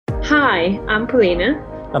Hi, I'm Paulina.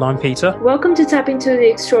 And I'm Peter. Welcome to Tap Into the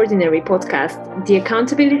Extraordinary podcast, the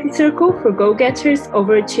accountability circle for go-getters,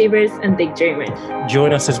 overachievers, and big dreamers.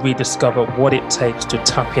 Join us as we discover what it takes to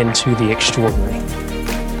tap into the extraordinary.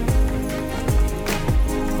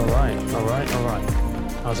 All right.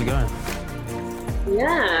 How's it going?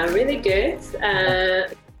 Yeah, really good.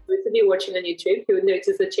 To be watching on YouTube, you would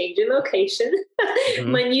notice a change in location.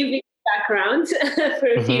 My new video background for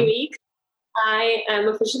a few weeks. I am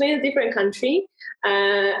officially in a different country.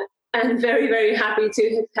 I'm very, very happy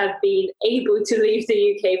to have been able to leave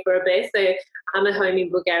the UK for a bit. So I'm at home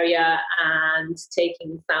in Bulgaria and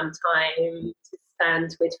taking some time to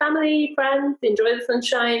spend with family, friends, enjoy the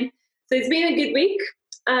sunshine. So it's been a good week.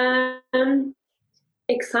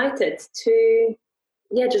 Excited to,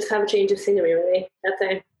 just have a change of scenery, really. That's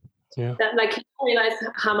it. Yeah. That, like, you realize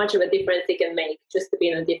how much of a difference it can make just to be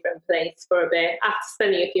in a different place for a bit after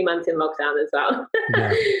spending a few months in lockdown as well.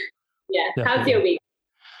 Yeah. How's your week?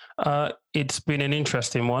 It's been an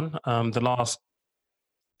interesting one. The last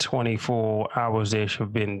 24 hours-ish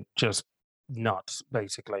have been just nuts,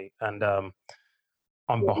 basically. And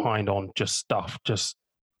I'm behind on just stuff. It's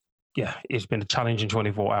been a challenging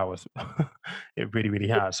 24 hours. It really, really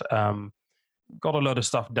has. Got a lot of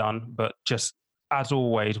stuff done, but just as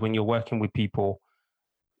always, when you're working with people,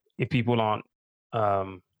 if people aren't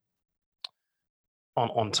on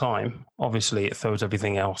time, obviously it throws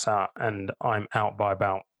everything else out, and I'm out by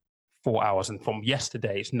about 4 hours. And from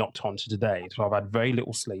yesterday, it's knocked on to today. So I've had very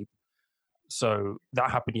little sleep. So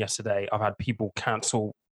that happened yesterday. I've had people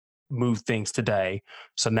cancel, move things today.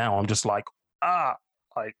 So now I'm just like, I've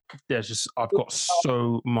got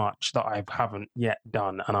so much that I haven't yet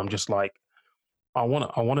done. And I'm just like, I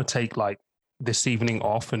want to take like this evening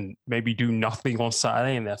off and maybe do nothing on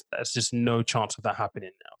Saturday. And there's just no chance of that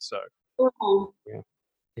happening now. So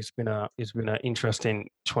it's been an interesting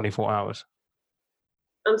 24 hours.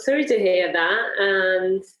 I'm sorry to hear that,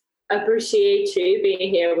 and appreciate you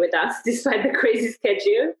being here with us despite the crazy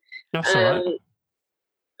schedule. That's all right.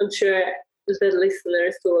 I'm sure the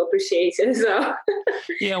listeners will appreciate it as well.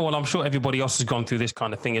 Yeah, well, I'm sure everybody else has gone through this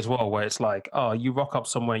kind of thing as well, where it's like, oh, you rock up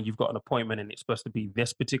somewhere, you've got an appointment, and it's supposed to be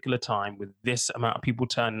this particular time with this amount of people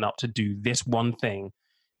turning up to do this one thing.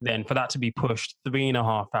 Then for that to be pushed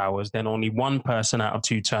 3.5 hours, then only one person out of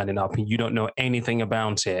two turning up, and you don't know anything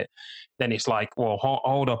about it, then it's like, well,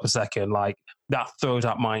 hold up a second. Like, that throws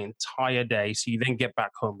out my entire day. So you then get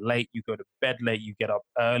back home late, you go to bed late, you get up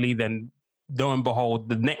early, then lo and behold,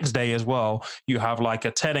 the next day as well, you have like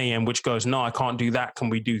a 10 a.m. which goes, no, I can't do that. Can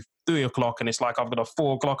we do 3 o'clock? And it's like, I've got a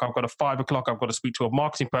 4 o'clock, I've got a 5 o'clock, I've got to speak to a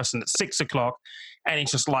marketing person at 6 o'clock. And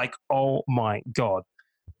it's just like, oh my God,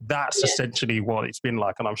 that's essentially what it's been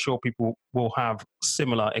like. And I'm sure people will have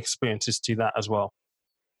similar experiences to that as well.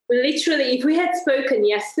 Literally, if we had spoken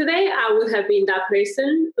yesterday, I would have been that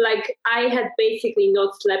person. Like, I had basically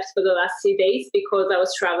not slept for the last 2 days because I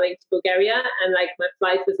was traveling to Bulgaria, and like my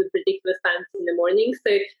flight was at ridiculous times in the morning.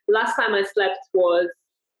 So last time I slept was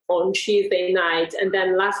on Tuesday night, and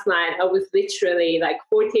then last night I was literally like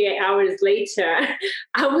 48 hours later,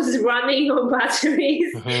 I was running on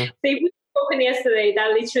batteries. So if we spoken yesterday,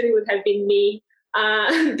 that literally would have been me,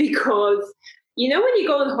 because you know when you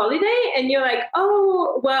go on holiday and you're like,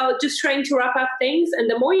 oh, well, just trying to wrap up things. And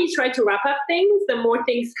the more you try to wrap up things, the more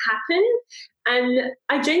things happen. And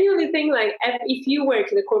I genuinely think, like, if you work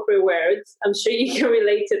in the corporate world, I'm sure you can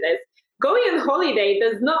relate to this. Going on holiday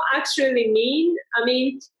does not actually mean,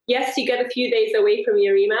 yes, you get a few days away from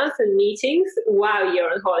your emails and meetings while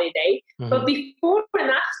you're on holiday. But before and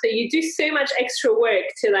after, you do so much extra work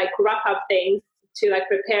to like wrap up things, to like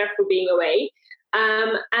prepare for being away.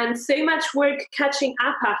 And so much work catching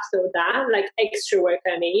up after that, like extra work,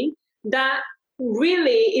 that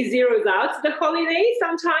really is zeroes out the holiday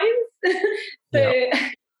sometimes. So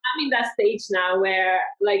I'm in that stage now where,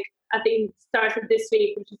 like, I think started this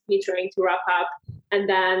week, which is me trying to wrap up, and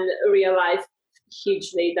then realized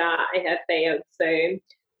hugely that I had failed. So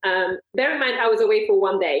bear in mind, I was away for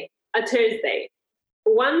one day, a Thursday,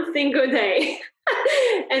 one single day.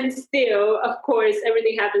 And still, of course,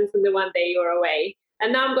 everything happens in the one day you're away.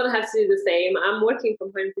 And now I'm going to have to do the same. I'm working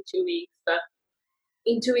from home for 2 weeks, but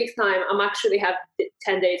in 2 weeks' time, I'm actually have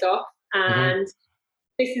 10 days off. And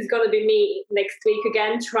this is going to be me next week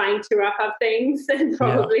again, trying to wrap up things and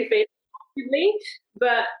probably fail positively.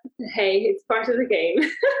 But hey, it's part of the game.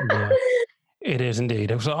 It is indeed.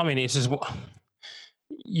 So, it's just,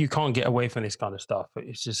 you can't get away from this kind of stuff.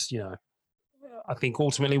 It's just, I think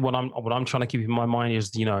ultimately what I'm trying to keep in my mind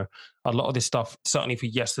is, a lot of this stuff, certainly for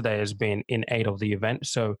yesterday, has been in aid of the event.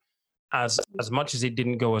 So as much as it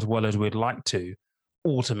didn't go as well as we'd like to,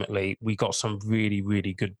 ultimately we got some really,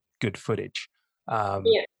 really good good footage.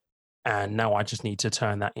 Yeah. And now I just need to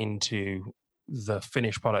turn that into the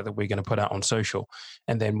finished product that we're going to put out on social.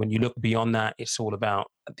 And then when you look beyond that, it's all about,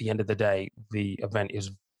 at the end of the day, the event is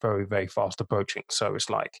very, very fast approaching. So it's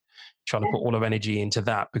like trying to put all of energy into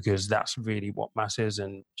that, because that's really what matters,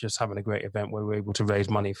 and just having a great event where we're able to raise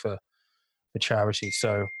money for charity.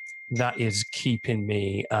 So that is keeping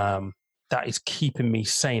me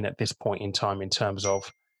sane at this point in time, in terms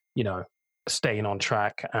of, staying on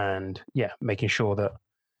track and making sure that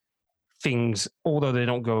things, although they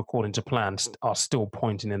don't go according to plan, are still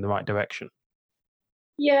pointing in the right direction.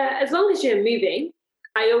 Yeah, as long as you're moving,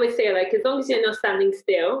 I always say, like, as long as you're not standing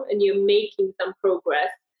still and you're making some progress,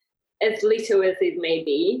 as little as it may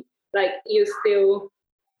be, like, you're still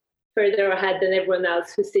further ahead than everyone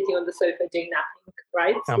else who's sitting on the sofa doing nothing,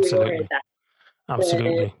 right? Absolutely.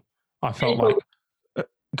 Absolutely. I felt like,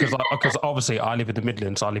 because obviously I live in the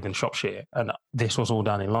Midlands, I live in Shropshire, and this was all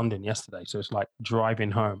done in London yesterday. So it's like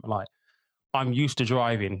driving home, like, I'm used to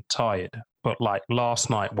driving tired, but like last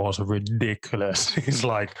night was ridiculous. It's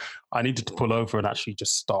like I needed to pull over and actually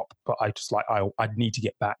just stop, but I just like I need to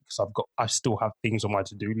get back because I still have things on my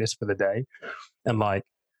to-do list for the day, and like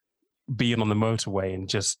being on the motorway and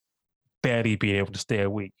just barely being able to stay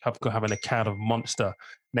awake, having a can of Monster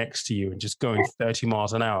next to you and just going 30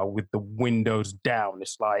 miles an hour with the windows down.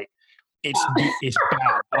 It's like it's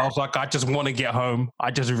bad. And I was like, I just want to get home.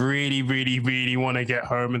 I just really, really, really want to get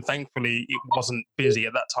home. And thankfully, it wasn't busy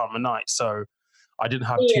at that time of night, so I didn't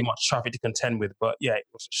have too much traffic to contend with. But yeah, it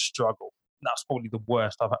was a struggle. That's probably the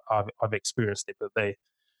worst I've experienced it. But there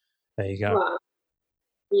you go. Wow.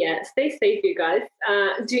 Yeah, stay safe, you guys.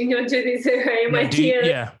 Do not do this very much.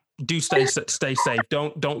 Do stay safe.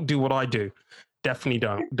 Don't do what I do. Definitely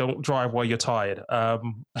don't. Don't drive while you're tired.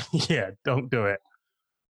 Don't do it.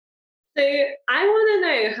 So I want to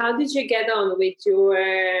know, how did you get on with your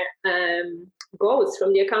goals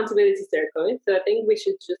from the accountability circle? So I think we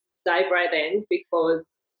should just dive right in, because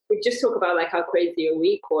we just talk about like how crazy your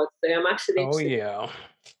week was. So I'm actually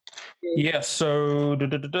So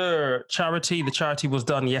the charity was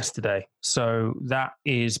done yesterday. So that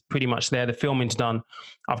is pretty much there. The filming's done.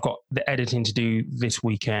 I've got the editing to do this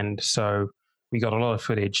weekend. So we got a lot of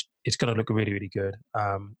footage. It's going to look really, really good.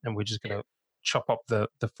 And we're just going to chop up the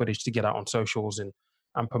footage to get out on socials and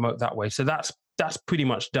promote that way. So that's pretty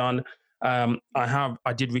much done.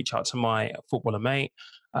 I did reach out to my footballer mate.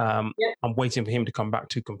 I'm waiting for him to come back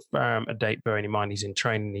to confirm a date, bearing in mind he's in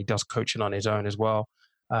training. He does coaching on his own as well.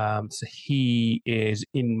 So he is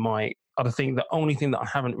in my other thing. The only thing that I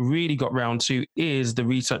haven't really got round to is the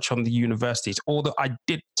research on the universities, although I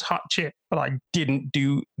did touch it, but I didn't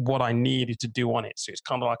do what I needed to do on it. So it's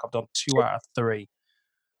kind of like I've done 2 out of 3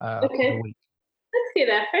 for the week. That's good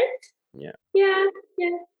effort. Yeah.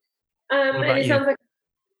 And it sounds like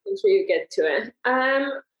I'm sure you get to it.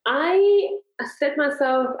 I set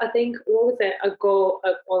myself, I think, what was it, a goal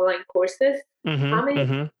of online courses. How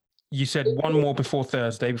many? You said one more before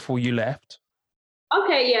Thursday, before you left.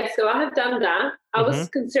 Okay, yeah, so I have done that. I was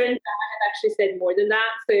concerned that I had actually said more than that.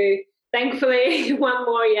 So thankfully, one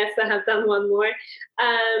more. Yes, I have done one more.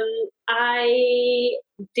 I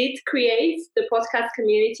did create the podcast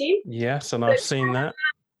community. Yes, and I've seen that.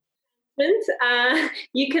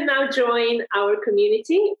 You can now join our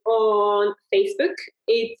community on Facebook.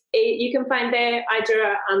 You can find there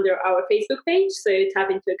either under our Facebook page, so Tap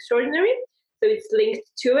Into Extraordinary, so it's linked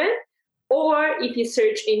to it, or if you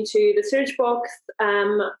search into the search box,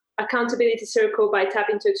 Accountability Circle by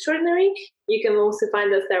Tap Into Extraordinary, you can also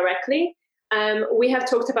find us directly. We have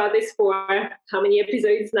talked about this for how many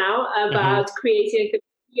episodes now, about creating a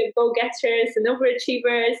community of go-getters and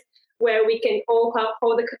overachievers, where we can all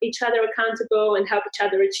hold each other accountable and help each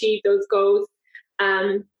other achieve those goals.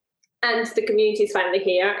 And the community is finally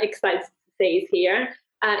here. Excited to say it's here.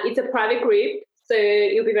 It's a private group, so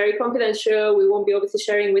you'll be very confidential. We won't be obviously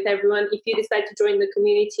sharing with everyone. If you decide to join the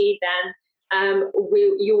community, then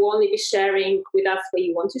you will only be sharing with us what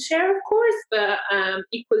you want to share, of course, but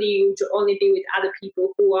equally you'll only be with other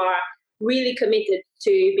people who are really committed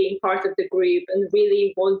to being part of the group and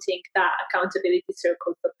really wanting that accountability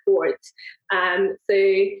circle support.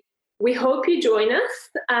 So we hope you join us,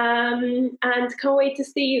 and can't wait to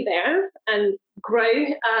see you there and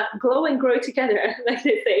glow and grow together, like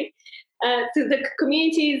they say. So the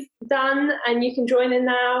community is done, and you can join in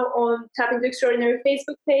now on Tap Into Extraordinary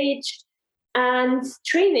Facebook page. And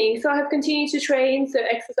training. So I have continued to train. So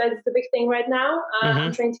exercise is the big thing right now.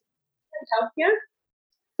 I'm trying to get healthier.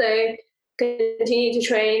 So continue to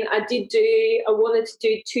train. I wanted to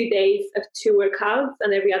do 2 days of 2 workouts,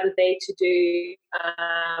 and every other day to do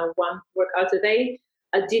 1 workout a day.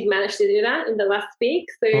 I did manage to do that in the last week.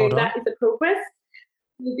 So that is a progress.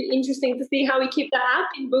 It will be interesting to see how we keep that up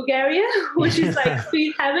in Bulgaria, which is like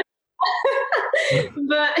food heaven.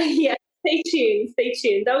 But yeah, stay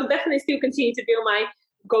tuned. That will definitely still continue to be on my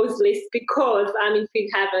goals list because I'm in food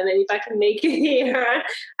heaven, and if I can make it here,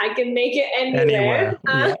 I can make it anywhere.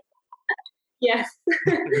 Yes.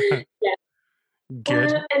 Yeah.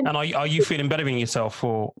 Good. And are you feeling better in yourself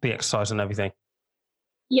for the exercise and everything?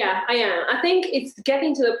 Yeah, I am. I think it's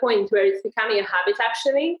getting to the point where it's becoming a habit,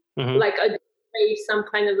 actually. Like I crave some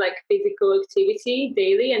kind of like physical activity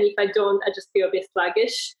daily, and if I don't, I just feel a bit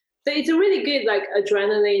sluggish. So it's a really good like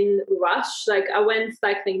adrenaline rush. Like I went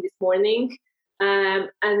cycling this morning, and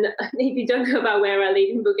if you don't know about where I live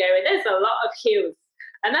in Bulgaria, there's a lot of hills,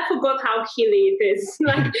 and I forgot how hilly it is.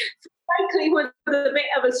 Like cycling was a bit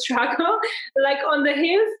of a struggle, like on the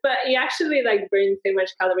hills, but it actually like burns so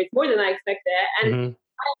much calories, more than I expected. And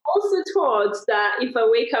I also thought that if I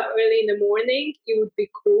wake up early in the morning, it would be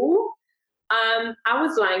cool. I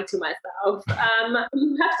was lying to myself.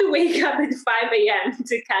 You have to wake up at 5 a.m.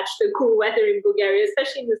 to catch the cool weather in Bulgaria,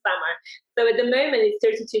 especially in the summer. So at the moment it's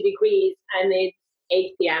 32 degrees and it's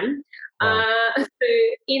 8 p.m. Wow. So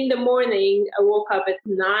in the morning, I woke up at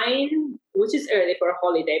 9, which is early for a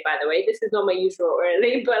holiday, by the way. This is not my usual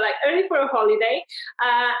early, but like early for a holiday.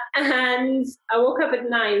 And I woke up at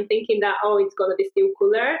 9 thinking that, it's going to be still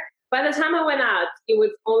cooler. By the time I went out, it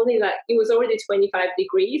was already 25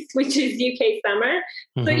 degrees, which is UK summer.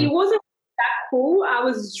 So it wasn't that cool. I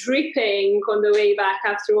was dripping on the way back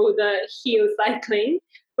after all the hill cycling.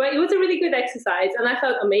 But it was a really good exercise, and I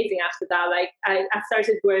felt amazing after that. Like I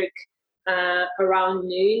started work around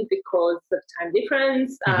noon because of time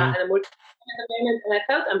difference, and I'm working at the moment, and I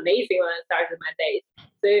felt amazing when I started my days.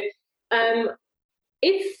 So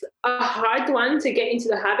it's a hard one to get into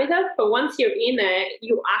the habit of, but once you're in it,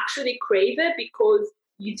 you actually crave it because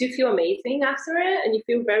you do feel amazing after it, and you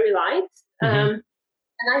feel very light. And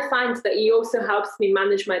I find that it also helps me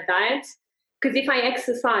manage my diet, because if I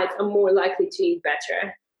exercise, I'm more likely to eat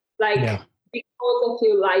better. Because I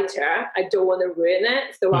feel lighter, I don't want to ruin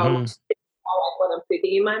it, so I'll stick to what I'm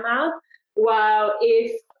putting in my mouth. While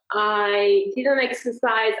if I didn't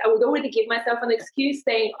exercise, I would already give myself an excuse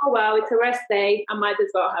saying, it's a rest day, I might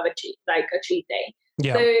as well have a cheat day.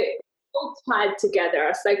 Yeah. So all tied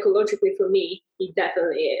together psychologically for me, it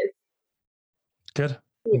definitely is. Good.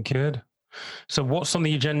 So what's on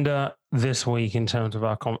the agenda this week in terms of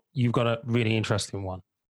you've got a really interesting one,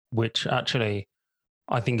 which actually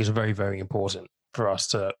I think is very, very important for us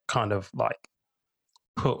to kind of like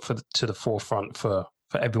put to the forefront for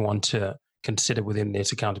everyone to consider within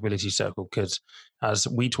this accountability circle. Because as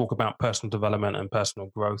we talk about personal development and personal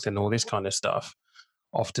growth and all this kind of stuff,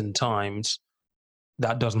 oftentimes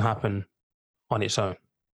that doesn't happen on its own.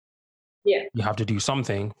 Yeah. You have to do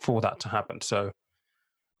something for that to happen. So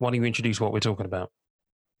why don't you introduce what we're talking about?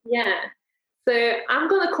 Yeah. So I'm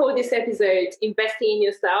going to call this episode Investing in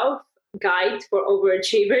Yourself Guide for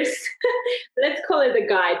Overachievers. Let's call it a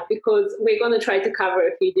guide, because we're going to try to cover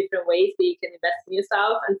a few different ways that you can invest in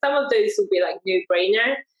yourself. And some of those will be like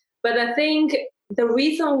no-brainer. But I think the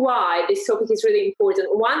reason why this topic is really important,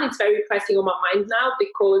 one, it's very pressing on my mind now,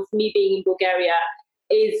 because me being in Bulgaria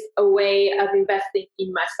is a way of investing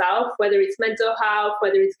in myself, whether it's mental health,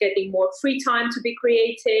 whether it's getting more free time to be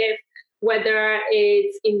creative, whether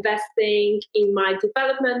it's investing in my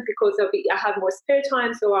development because I have more spare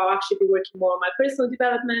time, so I'll actually be working more on my personal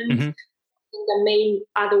development. That may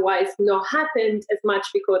otherwise not happen as much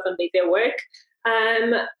because I'm busy at work.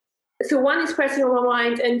 So one is pressing on my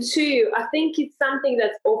mind, and two, I think it's something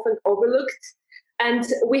that's often overlooked. And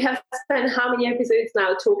we have spent how many episodes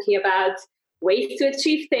now talking about ways to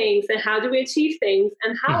achieve things and how do we achieve things,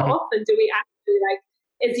 and how often do we actually,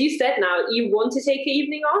 like, as you said now, you want to take an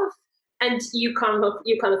evening off, and you can't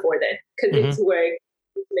afford it because it's work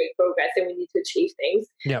to make progress and we need to achieve things.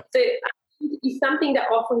 Yeah. So it's something that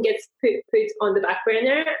often gets put on the back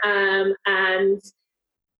burner, and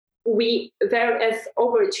we, as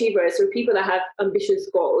overachievers or people that have ambitious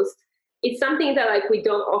goals, it's something that like we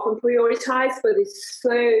don't often prioritize, but it's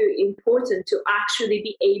so important to actually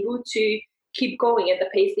be able to keep going at the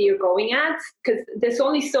pace that you're going at, because there's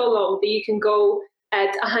only so long that you can go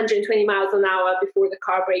at 120 miles an hour before the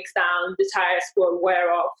car breaks down, the tires will wear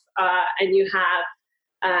off, and you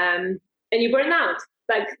burn out.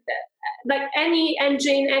 Like any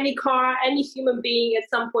engine, any car, any human being at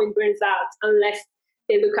some point burns out unless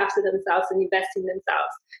they look after themselves and invest in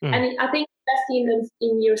themselves. And I think investing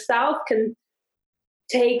in yourself can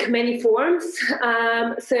take many forms.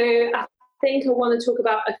 So I think I want to talk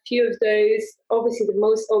about a few of those. Obviously, the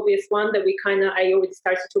most obvious one that I already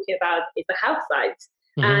started talking about is the health side.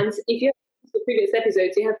 Mm-hmm. And if you have listened to the previous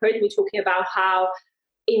episodes, you have heard me talking about how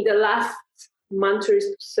in the last month or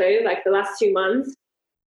so, like the last 2 months,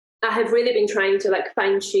 I have really been trying to like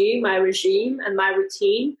fine tune my regime and my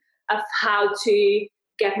routine of how to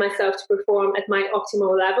get myself to perform at my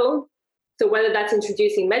optimal level. So whether that's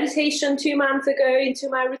introducing meditation 2 months ago into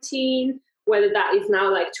my routine, whether that is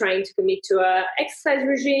now like trying to commit to a exercise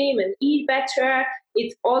regime and eat better,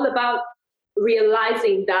 it's all about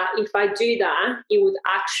realizing that if I do that, it would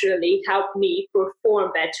actually help me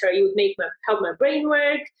perform better. It would help my brain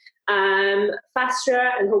work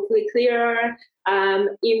faster and hopefully clearer.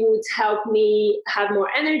 It would help me have more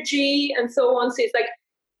energy and so on. So it's like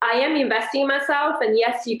I am investing in myself. And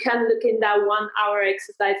yes, you can look in that 1 hour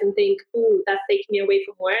exercise and think, oh, that's taking me away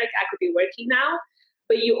from work. I could be working now.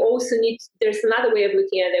 But you also there's another way of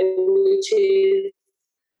looking at it, which is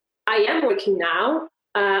I am working now.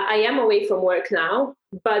 I am away from work now.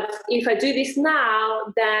 But if I do this now,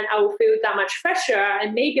 then I will feel that much fresher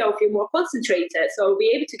and maybe I'll feel more concentrated. So I'll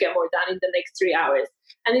be able to get more done in the next 3 hours.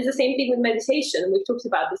 And it's the same thing with meditation. We've talked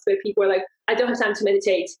about this where people are like, I don't have time to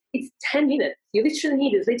meditate. It's 10 minutes. You literally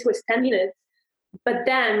need as little as 10 minutes. But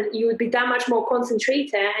then you would be that much more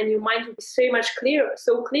concentrated and your mind would be so much clearer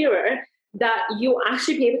that you'll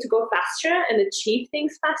actually be able to go faster and achieve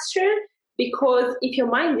things faster. Because if your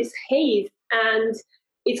mind is hazed and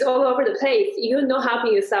it's all over the place, you're not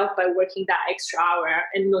helping yourself by working that extra hour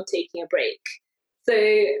and not taking a break. So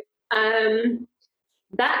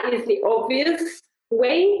that is the obvious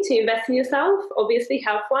way to invest in yourself, obviously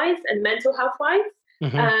health-wise and mental health-wise.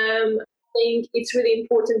 Mm-hmm. I think it's really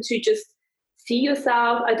important to just see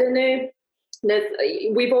yourself. I don't know,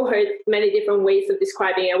 we've all heard many different ways of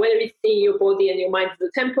describing it, whether it's seeing your body and your mind as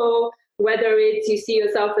a temple, whether it's you see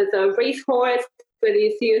yourself as a racehorse, whether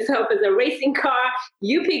you see yourself as a racing car,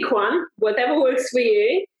 you pick one, whatever works for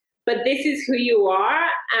you, but this is who you are.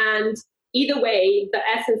 And either way, the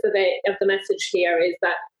essence of the message here is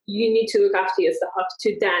that you need to look after yourself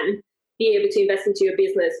to then be able to invest into your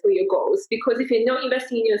business or your goals. Because if you're not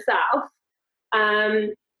investing in yourself,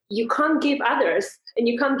 you can't give others and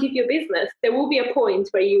you can't give your business. There will be a point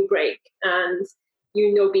where you break and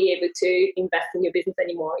you not be able to invest in your business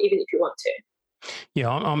anymore, even if you want to. Yeah,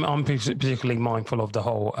 I'm particularly mindful of the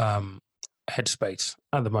whole headspace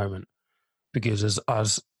at the moment because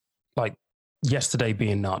as like yesterday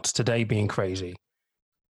being nuts, today being crazy,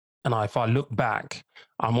 and if I look back,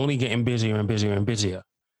 I'm only getting busier and busier and busier.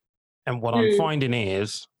 And what I'm finding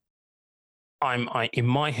is, I in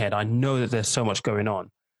my head, I know that there's so much going on.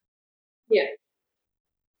 Yeah.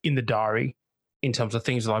 In the diary, in terms of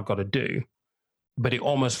things that I've got to do, but it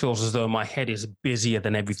almost feels as though my head is busier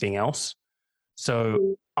than everything else.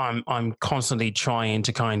 So I'm constantly trying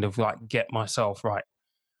to kind of like get myself right.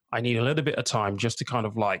 I need a little bit of time just to kind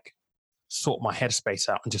of like sort my headspace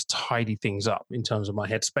out and just tidy things up in terms of my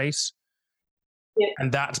headspace. Yeah.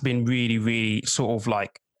 And that's been really, really sort of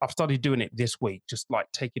like, I've started doing it this week, just like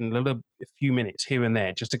taking a few minutes here and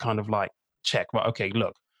there just to kind of like check, right, okay,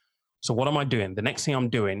 look, so what am I doing? The next thing I'm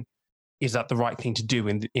doing, is that the right thing to do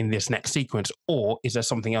in this next sequence, or is there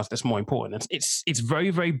something else that's more important? It's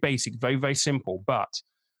very, very basic, very, very simple. But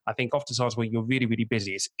I think oftentimes when you're really, really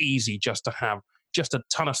busy, it's easy just to have just a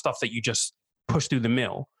ton of stuff that you just push through the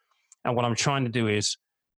mill. And what I'm trying to do is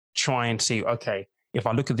try and see, okay, if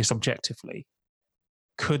I look at this objectively,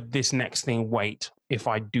 could this next thing wait? If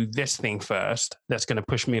I do this thing first, that's going to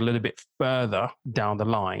push me a little bit further down the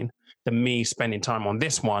line than me spending time on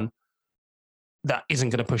this one that isn't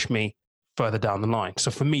going to push me further down the line. So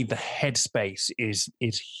for me, the headspace is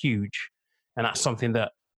huge. And that's something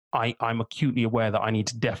that I'm acutely aware that I need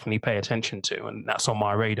to definitely pay attention to. And that's on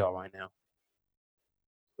my radar right now.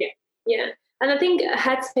 Yeah. And I think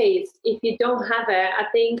headspace, if you don't have it, I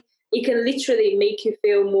think it can literally make you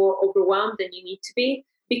feel more overwhelmed than you need to be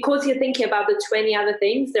because you're thinking about the 20 other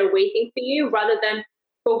things that are waiting for you rather than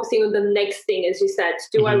focusing on the next thing, as you said.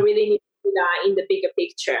 Do I really need to do that in the bigger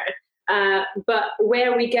picture? But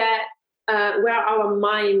where our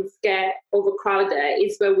minds get overcrowded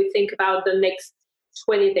is where we think about the next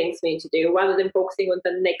 20 things we need to do rather than focusing on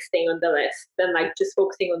the next thing on the list, than like just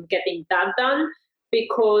focusing on getting that done.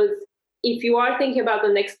 Because if you are thinking about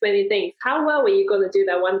the next 20 things, how well are you going to do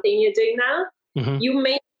that one thing you're doing now? You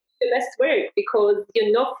may do the best work because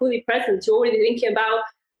you're not fully present. You're already thinking about,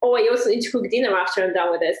 oh, I also need to cook dinner after I'm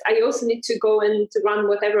done with this. I also need to go and to run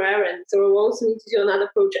whatever errands, or I also need to do another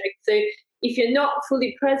project. So if you're not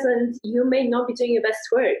fully present, you may not be doing your best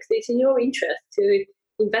work. So it's in your interest to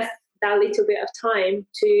invest that little bit of time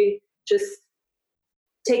to just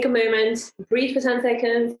take a moment, breathe for 10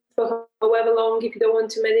 seconds, for however long if you don't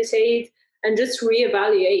want to meditate, and just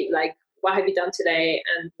reevaluate, like, what have you done today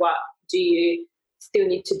and what do you still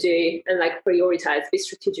need to do, and like prioritize, be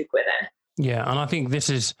strategic with it. Yeah, and I think this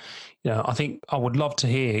is, I think I would love to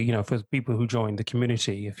hear, for people who join the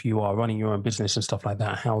community, if you are running your own business and stuff like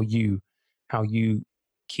that, how you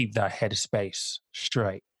keep that headspace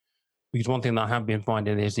straight. Because one thing that I have been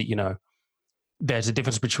finding is that, there's a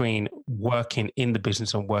difference between working in the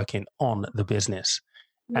business and working on the business.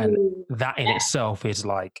 And that in itself is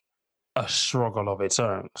like a struggle of its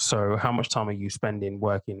own. So how much time are you spending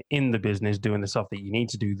working in the business, doing the stuff that you need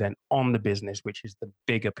to do, then on the business, which is the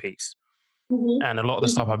bigger piece? And a lot of the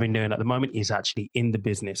stuff I've been doing at the moment is actually in the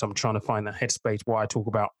business. I'm trying to find that headspace where I talk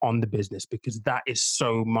about on the business, because that is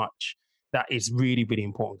so much, that is really, really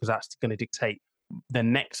important, because that's going to dictate the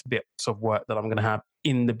next bits of work that I'm going to have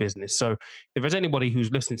in the business. So if there's anybody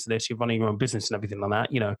who's listening to this, you're running your own business and everything like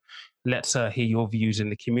that, let's hear your views in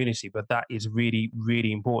the community. But that is really,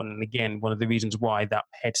 really important. And again, one of the reasons why that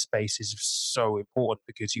headspace is so important,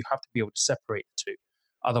 because you have to be able to separate the two.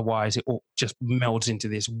 Otherwise, it all just melds into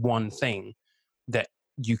this one thing that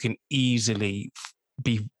you can easily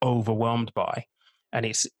be overwhelmed by. And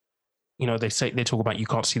it's, they talk about you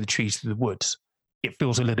can't see the trees through the woods. It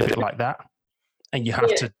feels a little bit like that. And you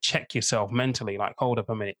have to check yourself mentally, like, hold up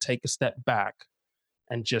a minute, take a step back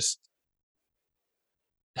and just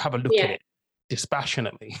have a look at it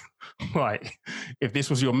dispassionately. Like, if this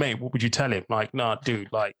was your mate, what would you tell him? Like, nah, dude,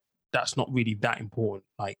 like, that's not really that important.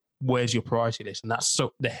 Like, where's your priority list? And that's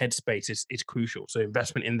so the headspace is crucial. So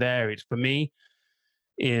investment in there is, for me,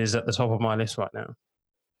 is at the top of my list right now.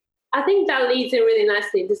 I think that leads in really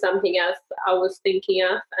nicely into something else I was thinking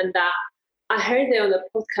of, and that I heard it on a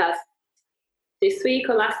podcast this week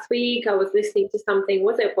or last week. I was listening to something,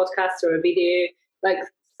 was it a podcast or a video, like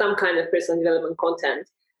some kind of personal development content.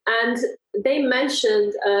 And they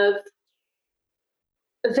mentioned of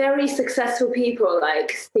very successful people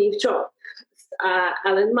like Steve Jobs,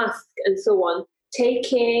 Elon Musk, and so on,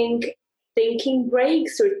 taking thinking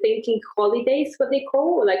breaks or thinking holidays, what they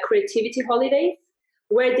call, like creativity holidays,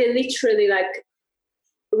 where they literally like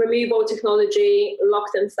remove all technology, lock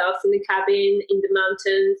themselves in the cabin, in the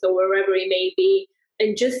mountains, or wherever it may be,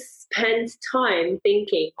 and just spend time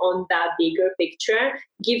thinking on that bigger picture,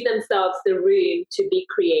 give themselves the room to be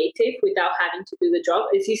creative without having to do the job.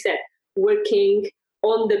 As you said, working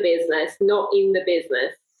on the business, not in the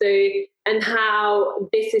business. So, and how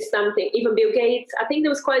this is something, even Bill Gates, I think there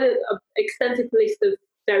was quite an extensive list of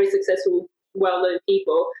very successful, well-known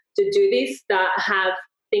people to do this, that have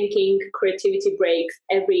thinking creativity breaks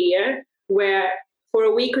every year, where for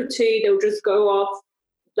a week or two, they'll just go off,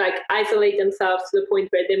 like isolate themselves to the point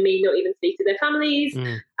where they may not even speak to their families,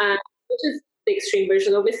 which is the extreme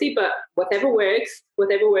version, obviously, but whatever works,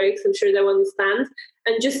 I'm sure they'll understand.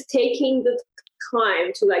 And just taking the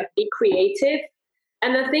time to like be creative.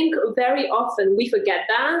 And I think very often we forget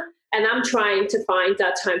that. And I'm trying to find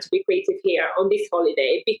that time to be creative here on this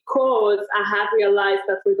holiday, because I have realized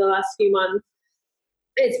that for the last few months,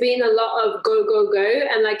 it's been a lot of go, go, go.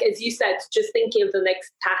 And like, as you said, just thinking of the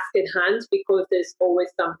next task at hand, because there's always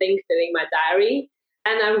something filling my diary.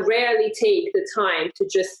 And I rarely take the time to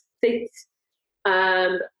just sit,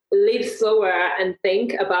 live slower and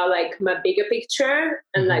think about like my bigger picture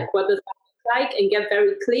and like what does that look like, and get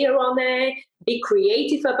very clear on it, be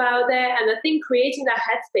creative about it. And I think creating that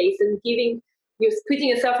headspace and putting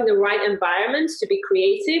yourself in the right environment to be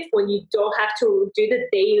creative when you don't have to do the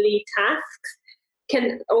daily tasks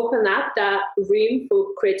can open up that room for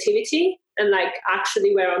creativity and like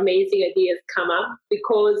actually where amazing ideas come up.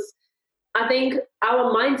 Because I think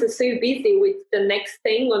our minds are so busy with the next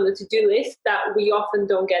thing on the to-do list that we often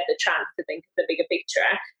don't get the chance to think of the bigger picture.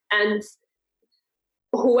 And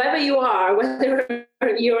whoever you are, whether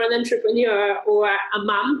you're an entrepreneur or a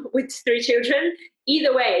mum with 3 children,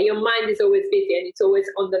 either way, your mind is always busy and it's always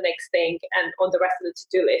on the next thing and on the rest of the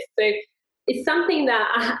to-do list. So it's something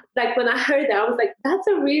that like when I heard that, I was like, that's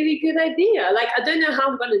a really good idea. Like, I don't know how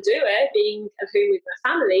I'm going to do it being at home with my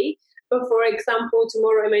family. But for example,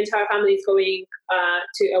 tomorrow my entire family is going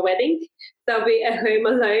to a wedding. So I'll be at home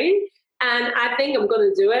alone. And I think I'm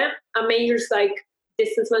going to do it. I may just like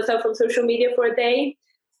distance myself from social media for a day.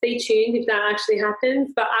 Stay tuned if that actually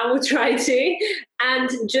happens. But I will try to. And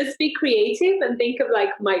just be creative and think of like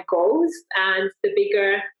my goals and the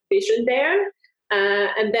bigger vision there.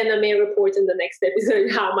 And then I may report in the next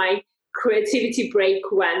episode how my creativity break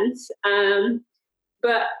went.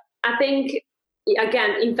 But I think,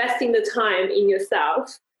 again, investing the time in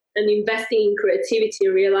yourself and investing in creativity,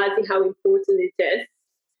 realizing how important it is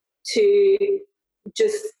to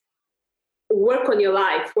just work on your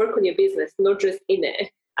life, work on your business, not just in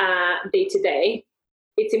it day to day,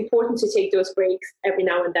 it's important to take those breaks every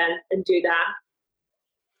now and then and do that.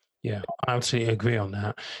 Yeah, I absolutely agree on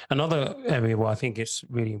that. Another area where I think it's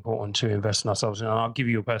really important to invest in ourselves, and I'll give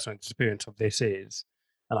you a personal experience of this is,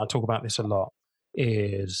 and I talk about this a lot,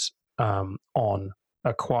 is on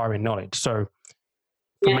acquiring knowledge. So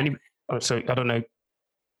for Yeah. many, so I don't know,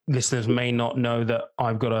 listeners may not know that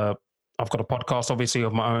I've got a podcast, obviously,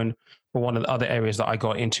 of my own. But one of the other areas that I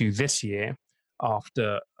got into this year,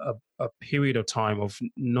 after a period of time of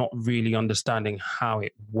not really understanding how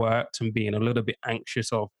it worked and being a little bit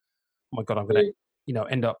anxious of, oh my God, I'm going to,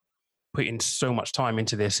 end up putting so much time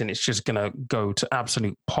into this and it's just going to go to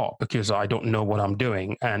absolute pot because I don't know what I'm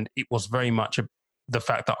doing. And it was very much the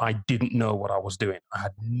fact that I didn't know what I was doing. I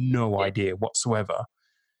had no idea whatsoever.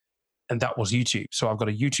 And that was YouTube. So I've got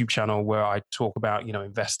a YouTube channel where I talk about,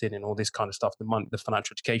 investing and all this kind of stuff, the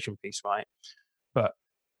financial education piece, right? But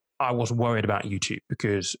I was worried about YouTube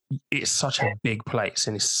because it's such a big place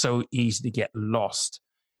and it's so easy to get lost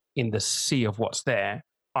in the sea of what's there.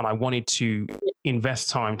 And I wanted to invest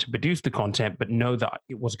time to produce the content, but know that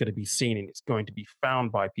it was going to be seen and it's going to be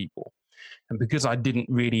found by people. And because I didn't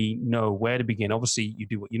really know where to begin, obviously you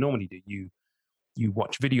do what you normally do. You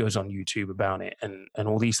watch videos on YouTube about it and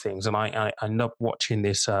all these things. And I ended up watching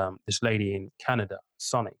this lady in Canada,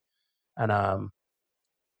 Sunny, and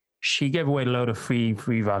she gave away a load of free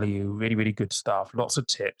value, really, really good stuff, lots of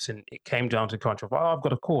tips. And it came down to kind of, I've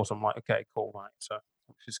got a course. I'm like, okay, cool, right. So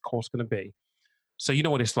what's this course going to be? So you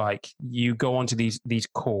know what it's like. You go onto these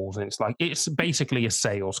calls and it's basically a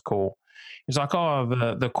sales call. It's like,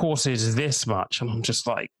 oh, the course is this much. And I'm just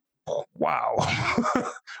like, oh, wow.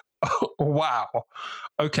 Wow.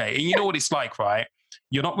 Okay. And you know what it's like, right?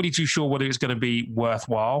 You're not really too sure whether it's going to be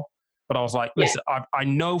worthwhile. But I was like, listen, I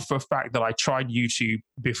know for a fact that I tried YouTube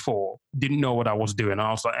before, didn't know what I was doing. And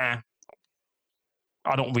I was like, I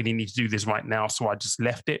don't really need to do this right now. So I just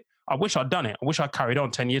left it. I wish I'd done it. I wish I carried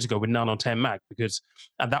on 10 years ago with 9 on 10 Mag, because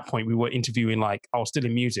at that point we were interviewing, I was still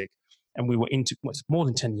in music and we were it's more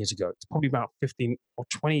than 10 years ago. It's probably about 15 or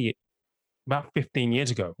 20, about 15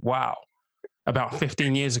 years ago. Wow. About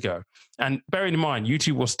 15 years ago. And bearing in mind,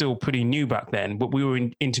 YouTube was still pretty new back then, but we were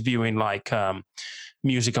interviewing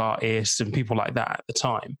music artists and people like that at the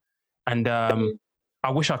time. And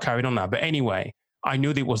I wish I carried on that. But anyway, I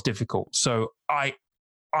knew that it was difficult. So I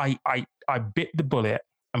bit the bullet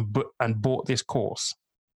and bought this course.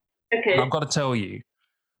 Okay. And I've got to tell you,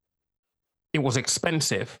 it was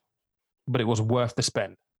expensive, but it was worth the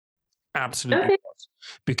spend. Absolutely. Okay.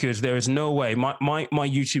 Because there is no way my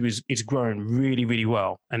YouTube is growing really, really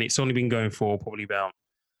well. And it's only been going for probably about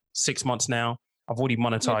 6 months now. I've already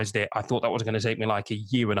monetized it. I thought that was going to take me like a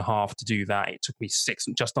year and a half to do that. It took me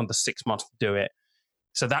just under 6 months to do it.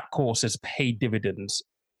 So that course has paid dividends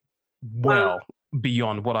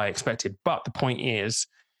beyond what I expected. But the point is,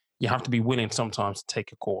 you have to be willing sometimes to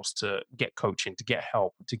take a course, to get coaching, to get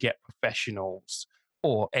help, to get professionals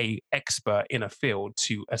or a expert in a field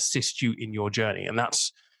to assist you in your journey. And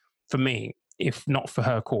that's, for me, if not for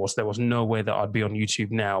her course, there was no way that I'd be on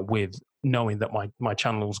YouTube now with knowing that my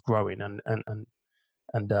channel was growing and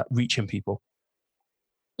reaching people.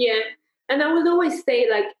 Yeah. And I would always say,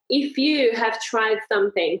 if you have tried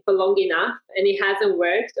something for long enough and it hasn't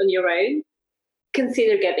worked on your own,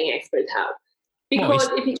 consider getting expert help. Because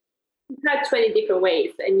if you tried 20 different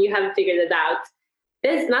ways and you haven't figured it out,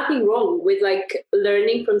 there's nothing wrong with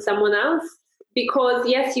learning from someone else. Because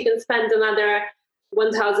yes, you can spend another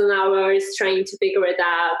 1,000 hours trying to figure it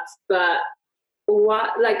out, but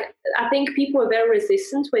I think people are very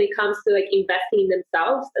resistant when it comes to investing in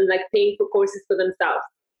themselves and paying for courses for themselves.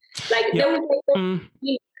 They will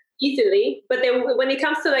pay easily, but when it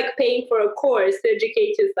comes to paying for a course to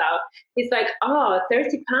educate yourself, it's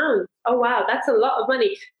 £30. Oh wow, that's a lot of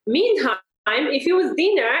money. Meantime, if it was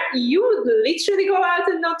dinner, you would literally go out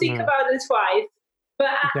and not think about it twice. But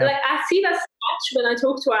I see that so much when I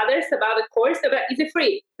talk to others about a course. About, is it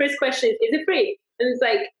free? First question is it free? And it's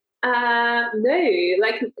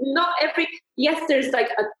no, not every. Yes, there's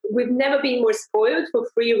we've never been more spoiled for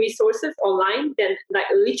free resources online than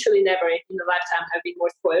literally never in a lifetime have been more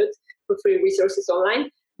spoiled for free resources online.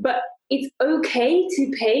 But it's okay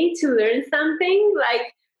to pay to learn something.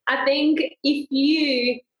 I think if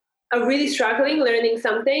you are really struggling learning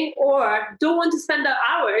something or don't want to spend the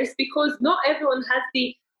hours, because not everyone has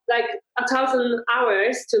the 1,000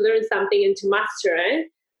 hours to learn something and to master it,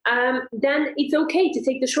 then it's okay to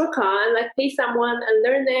take the shortcut and pay someone and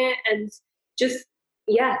learn it and just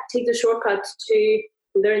take the shortcut to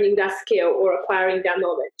learning that skill or acquiring that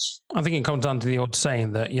knowledge. I think it comes down to the old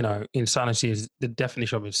saying that, insanity is, the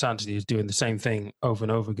definition of insanity is doing the same thing over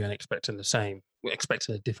and over again, expecting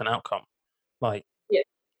a different outcome.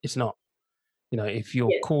 It's not. If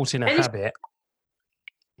you're Yeah. caught in a And it's, habit,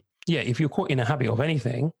 if you're caught in a habit of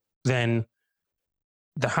anything, then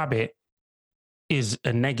the habit is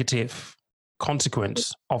a negative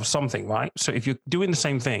consequence of something, right? So if you're doing the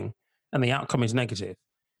same thing and the outcome is negative,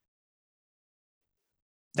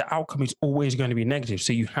 the outcome is always going to be negative.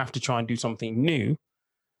 So you have to try and do something new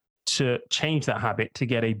to change that habit to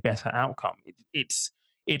get a better outcome. It's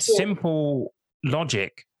yeah. simple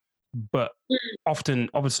logic, but often,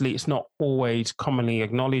 obviously, it's not always commonly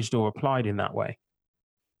acknowledged or applied in that way.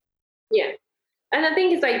 Yeah. And I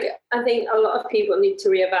think I think a lot of people need to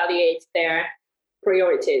reevaluate their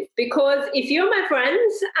priorities, because if you're my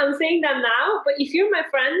friends, I'm saying that now, but if you're my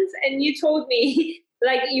friends and you told me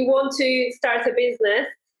like you want to start a business,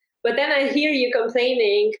 but then I hear you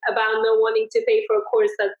complaining about not wanting to pay for a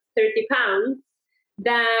course that's £30,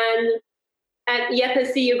 then, and yet I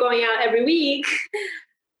see you going out every week,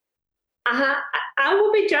 I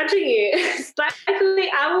will be judging you. Slightly,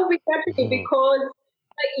 I will be judging you because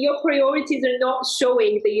your priorities are not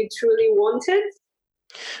showing that you truly want it.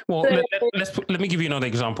 Well, So, let me give you another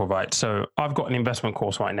example, right? So I've got an investment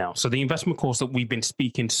course right now. So the investment course that we've been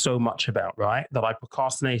speaking so much about, right? That I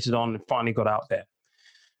procrastinated on and finally got out there.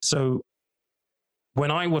 So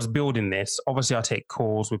when I was building this, obviously I take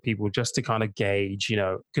calls with people just to kind of gauge,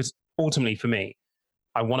 because ultimately for me,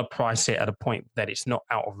 I want to price it at a point that it's not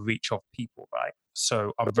out of reach of people, right?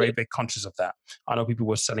 So I'm very, very conscious of that. I know people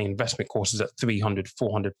were selling investment courses at 300,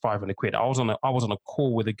 400, 500 quid. I was on a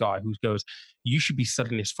call with a guy who goes, you should be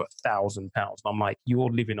selling this for £1,000. I'm like, you're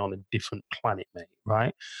living on a different planet, mate,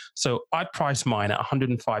 right? So I priced mine at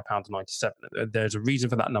 £105.97. There's a reason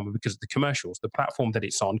for that number, because the commercials, the platform that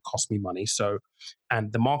it's on cost me money. So,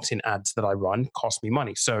 and the marketing ads that I run cost me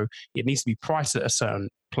money. So it needs to be priced at a certain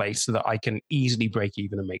place so that I can easily break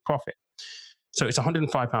even and make profit. So it's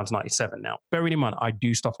 £105.97 now. Bearing in mind, I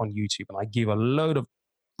do stuff on YouTube and I give a load of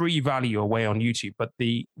free value away on YouTube, but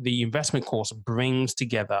the investment course brings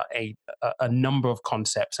together a number of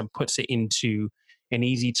concepts and puts it into an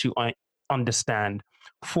easy to understand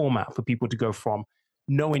format for people to go from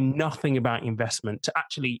knowing nothing about investment to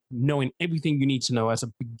actually knowing everything you need to know as a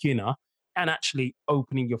beginner, and actually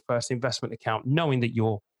opening your first investment account, knowing that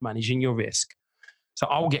you're managing your risk. So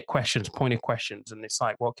I'll get questions, pointed questions, and it's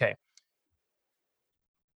like, well, okay,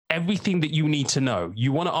 everything that you need to know.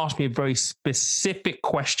 You want to ask me a very specific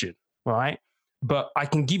question, right? But I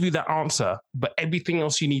can give you that answer, but everything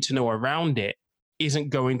else you need to know around it isn't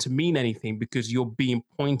going to mean anything because you're being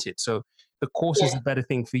pointed. So the course is a better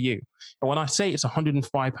thing for you. And when I say it's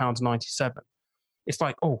 £105.97, it's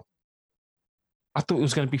like, oh, I thought it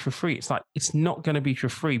was going to be for free. It's like, it's not going to be for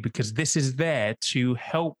free, because this is there to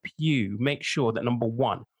help you make sure that, number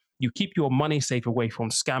one, you keep your money safe away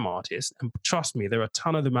from scam artists. And trust me, there are a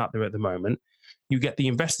ton of them out there at the moment. You get the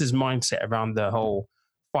investor's mindset around the whole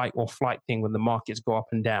fight or flight thing when the markets go up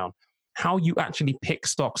and down. How you actually pick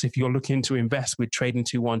stocks if you're looking to invest with Trading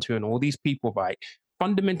 212 and all these people, right?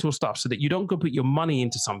 Fundamental stuff, so that you don't go put your money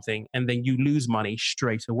into something and then you lose money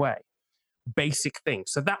straight away. Basic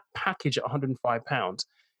things. So that package at £105,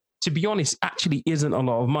 to be honest, actually isn't a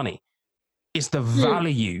lot of money. It's the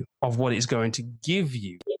value of what it's going to give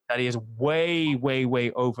you that is way, way,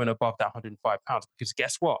 way over and above that £105. Because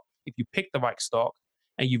guess what? If you pick the right stock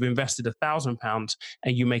and you've invested £1,000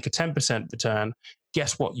 and you make a 10% return,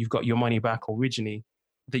 guess what? You've got your money back originally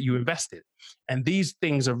that you invested. And these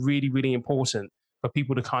things are really, really important for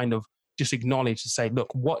people to kind of just acknowledge, to say,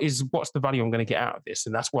 look, what's the value I'm going to get out of this?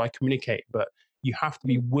 And that's why I communicate. But you have to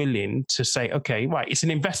be willing to say, okay, right, it's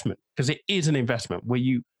an investment, because it is an investment where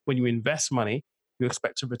when you invest money, you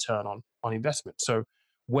expect a return on investment. So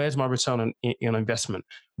where's my return on investment?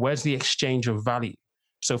 Where's the exchange of value?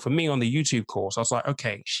 So for me on the YouTube course, I was like,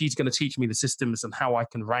 okay, she's going to teach me the systems and how I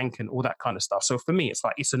can rank and all that kind of stuff. So for me, it's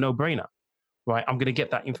like, it's a no-brainer, right? I'm going to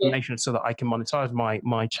get that information so that I can monetize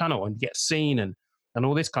my channel and get seen and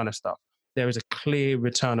all this kind of stuff. There is a clear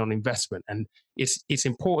return on investment. And it's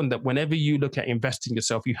important that whenever you look at investing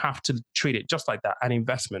yourself, you have to treat it just like that, an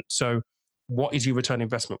investment. So what is your return on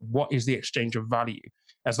investment? What is the exchange of value?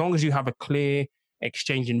 As long as you have a clear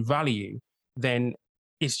exchange in value, then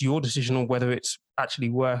it's your decision on whether it's actually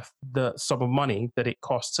worth the sum of money that it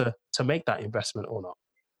costs to make that investment or not.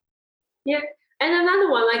 yeah. And another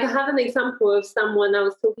one, like I have an example of someone I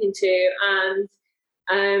was talking to,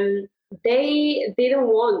 and they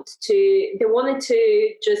wanted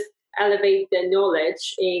to just elevate their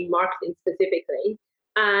knowledge in marketing specifically.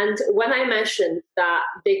 And when I mentioned that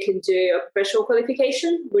they can do a professional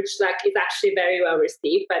qualification, which like is actually very well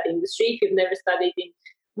received by the industry, if you've never studied in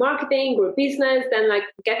marketing or business, then like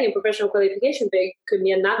getting a professional qualification could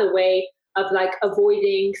be another way of like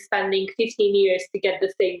avoiding spending 15 years to get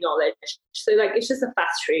the same knowledge. So like it's just a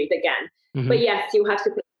fast route again. But yes, you have to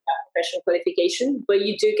pay that professional qualification, but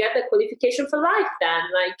you do get the qualification for life then.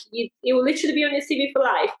 Like it will literally be on your CV for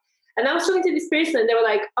life. And I was talking to this person and they were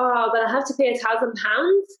like, oh, but I have to pay £1,000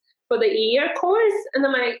 for the year course. And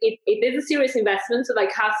I'm like, it is a serious investment. So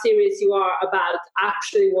like how serious you are about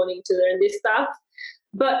actually wanting to learn this stuff.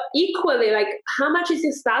 But equally, like how much is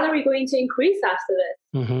your salary going to increase after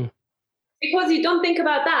this? Because you don't think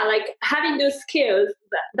about that, like having those skills,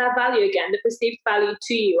 that value again, the perceived value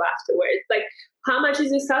to you afterwards. Like how much is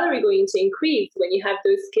your salary going to increase when you have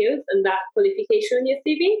those skills and that qualification on your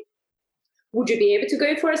CV? Would you be able to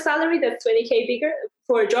go for a salary that's 20K bigger,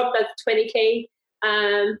 for a job that's 20K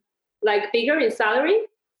like bigger in salary?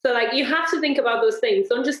 So like you have to think about those things.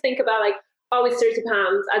 Don't just think about like, oh, it's £30.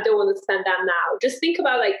 I don't want to spend that now. Just think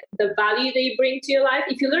about like the value that you bring to your life.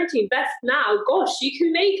 If you learn to invest now, gosh, you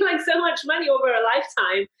can make like so much money over a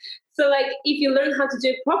lifetime. So like if you learn how to do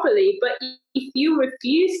it properly, but if you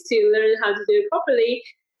refuse to learn how to do it properly,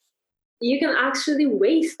 you can actually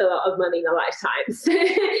waste a lot of money in a lifetime.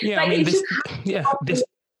 Yeah, like, I mean,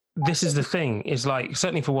 this is the thing. Is like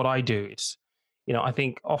certainly for what I do, it's, you know, I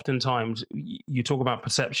think oftentimes you talk about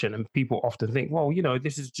perception and people often think, well, you know,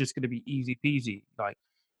 this is just going to be easy peasy. Like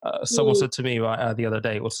someone said to me the other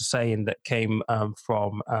day, it was a saying that came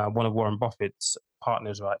from one of Warren Buffett's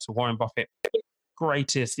partners, right? So Warren Buffett,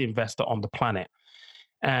 greatest investor on the planet.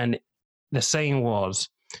 And the saying was,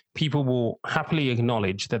 people will happily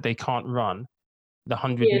acknowledge that they can't run the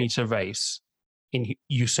 100-meter race in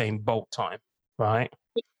Usain Bolt time, right?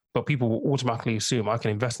 But people will automatically assume I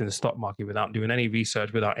can invest in the stock market without doing any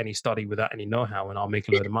research, without any study, without any know-how, and I'll make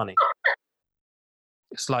a load of money.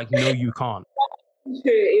 It's like, no, you can't. True.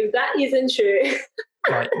 If that isn't true.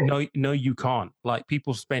 Like, no, you can't. Like,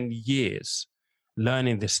 people spend years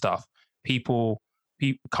learning this stuff.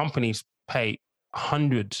 Companies pay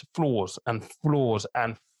hundreds, floors and floors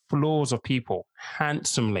and floors of people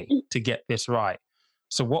handsomely to get this right.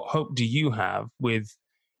 So what hope do you have with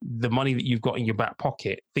the money that you've got in your back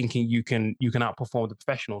pocket, thinking you can outperform the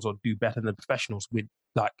professionals or do better than the professionals with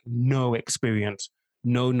like no experience,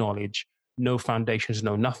 no knowledge, no foundations,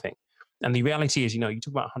 no nothing? And the reality is, you know, you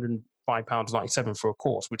talk about £105.97 for a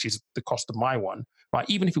course, which is the cost of my one, right?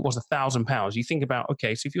 Even if it was £1,000, you think about,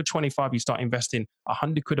 okay, so if you're 25, you start investing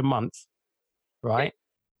 £100 a month, right?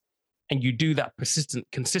 And you do that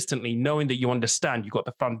consistently, knowing that you understand, you've got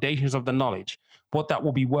the foundations of the knowledge, what that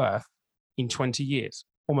will be worth in 20 years.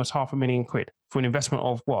 Almost £500,000 for an investment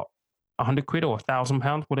of what, £100 or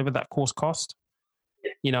 £1,000, whatever that course cost.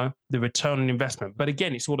 You know, the return on investment. But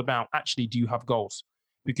again, it's all about actually, do you have goals?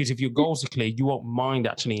 Because if your goals are clear, you won't mind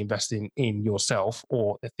actually investing in yourself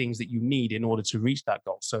or the things that you need in order to reach that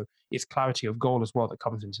goal. So it's clarity of goal as well that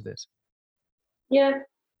comes into this. Yeah,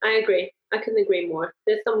 I agree. I couldn't agree more.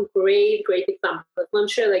 There's some great examples. I'm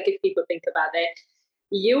sure like if people think about it,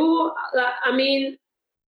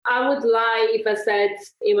 I would lie if I said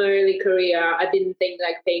in my early career, I didn't think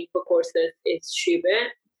like paying for courses is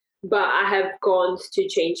stupid, but I have gone to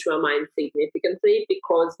change my mind significantly,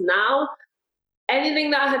 because now anything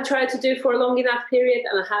that I have tried to do for a long enough period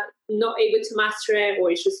and I have not able to master it, or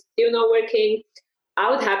it's just still not working, I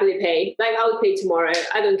would happily pay. Like I would pay tomorrow.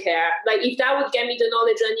 I don't care. Like if that would get me the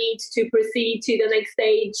knowledge I need to proceed to the next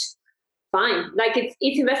stage, fine. Like it's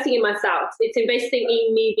investing in myself. It's investing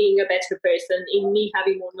in me being a better person, in me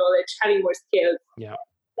having more knowledge, having more skills. Yeah.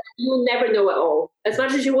 You'll never know it all. As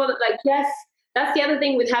much as you want, like, yes, that's the other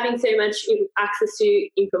thing with having so much access to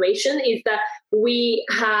information, is that we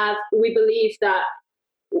believe that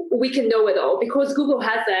we can know it all because Google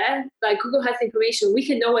has it. Like Google has information. We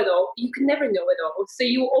can know it all. You can never know it all. So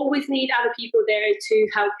you always need other people there to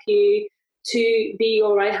help you, to be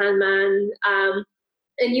your right-hand man.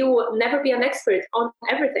 And you will never be an expert on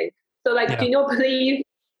everything. So like, do not believe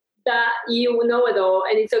that you will know it all,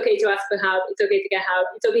 and it's okay to ask for help. It's okay to get help.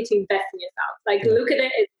 It's okay to invest in yourself. Like look at it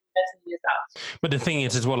as investing in yourself. But the thing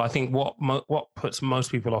is as well, I think what puts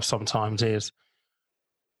most people off sometimes is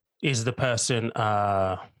the person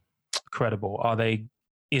credible?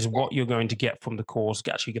 Is what you're going to get from the course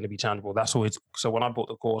actually going to be tangible? That's always, so when I bought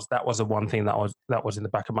the course, that was the one thing that was in the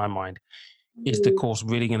back of my mind. Is the course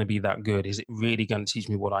really going to be that good? Is it really going to teach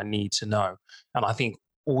me what I need to know? And I think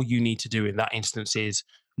all you need to do in that instance is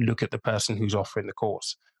look at the person who's offering the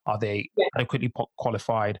course. Are they adequately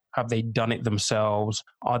qualified? Have they done it themselves?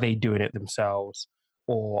 Are they doing it themselves?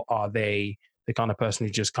 Or are they the kind of person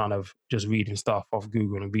who's just reading stuff off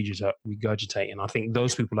Google and regurgitating? I think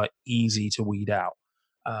those people are easy to weed out.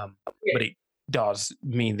 But it does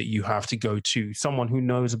mean that you have to go to someone who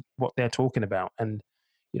knows what they're talking about. And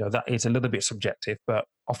that is a little bit subjective, but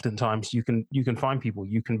oftentimes you can find people,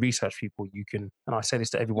 you can research people, and I say this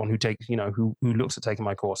to everyone who takes, who looks at taking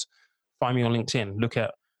my course. Find me on LinkedIn, look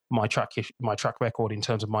at my track record in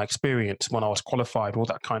terms of my experience when I was qualified, all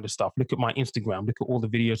that kind of stuff. Look at my Instagram, look at all the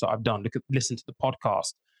videos that I've done, listen to the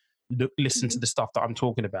podcast, listen to the stuff that I'm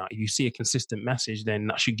talking about. If you see a consistent message, then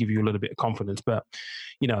that should give you a little bit of confidence. But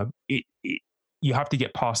you have to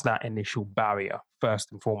get past that initial barrier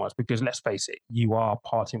first and foremost, because let's face it, you are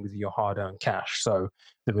parting with your hard-earned cash. So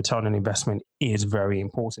the return on investment is very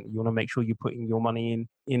important. You want to make sure you're putting your money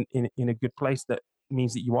in a good place that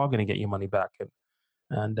means that you are going to get your money back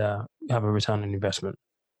and have a return on investment.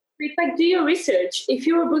 It's like, do your research. If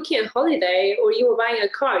you were booking a holiday or you were buying a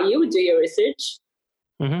car, you would do your research.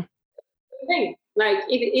 Mm-hmm. Like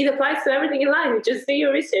it applies to everything in life. Just do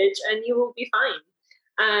your research and you will be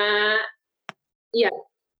fine. Yeah.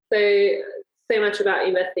 So much about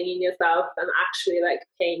investing in yourself and actually like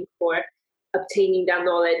paying for obtaining that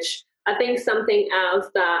knowledge. I think something else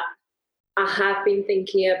that I have been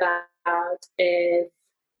thinking about is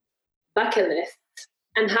bucket list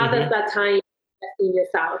and how does that tie in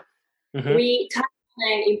yourself. We touched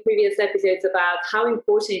on in previous episodes about how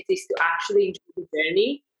important it is to actually enjoy the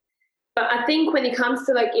journey. But I think when it comes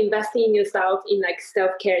to like investing in yourself in like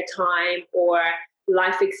self-care time or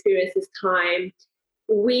life experiences time,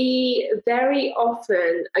 we very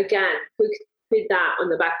often, again, put that on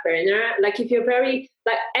the back burner. Like if you're like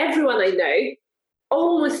everyone I know,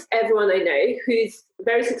 almost everyone I know who's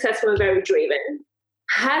very successful and very driven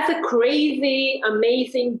has a crazy,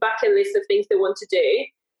 amazing bucket list of things they want to do.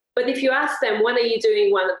 But if you ask them, when are you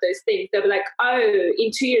doing one of those things? They'll be like, oh,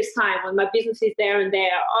 in 2 years' time, when my business is there and there.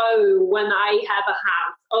 Oh, when I have a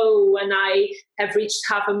house. Oh, when I have reached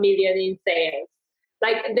 500,000 in sales.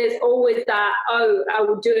 Like there's always that, oh, I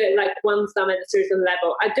will do it like once I'm at a certain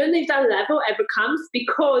level. I don't know if that level ever comes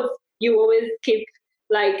because you always keep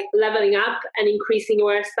like leveling up and increasing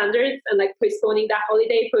your standards and like postponing that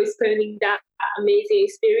holiday, postponing that amazing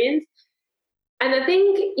experience. And I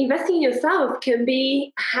think investing in yourself can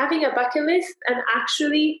be having a bucket list and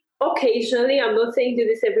actually occasionally, I'm not saying do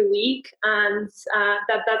this every week and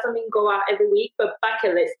that doesn't mean go out every week, but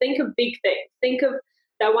bucket list. Think of big things. Think of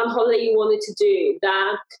that one holiday you wanted to do,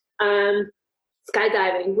 that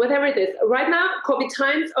skydiving, whatever it is. Right now, COVID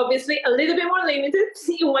times, obviously a little bit more limited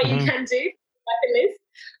in what you can do, bucket list.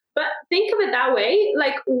 But think of it that way,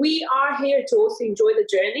 like we are here to also enjoy the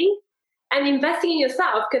journey. And investing in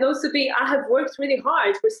yourself can also be, I have worked really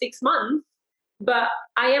hard for 6 months, but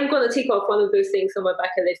I am going to tick off one of those things on my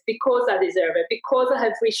bucket list because I deserve it, because I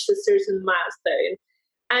have reached a certain milestone.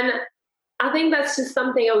 And I think that's just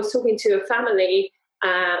something I was talking to a family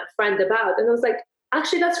friend about. And I was like,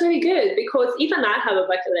 actually, that's really good because even I have a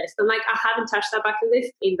bucket list. And like, I haven't touched that bucket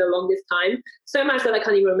list in the longest time, so much that I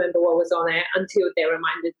can't even remember what was on it until they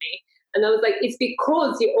reminded me. And I was like, it's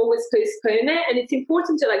because you always postpone it. And it's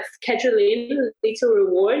important to like schedule in little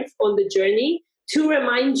rewards on the journey to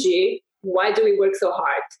remind you, why do we work so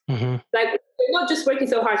hard? Like, we're not just working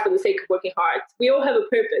so hard for the sake of working hard. We all have a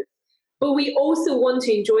purpose. But we also want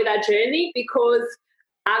to enjoy that journey because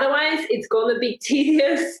otherwise it's going to be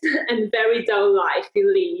tedious and very dull life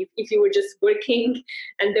you leave if you were just working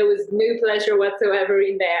and there was no pleasure whatsoever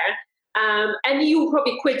in there. And you will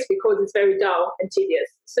probably quit because it's very dull and tedious.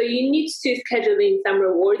 So you need to schedule in some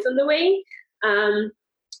rewards on the way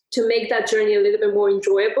to make that journey a little bit more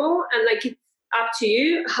enjoyable. And like it's up to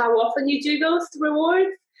you how often you do those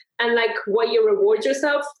rewards and like what you reward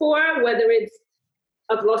yourself for, whether it's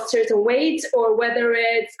I've lost certain weight or whether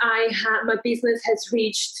it's my business has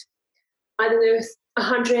reached, I don't know,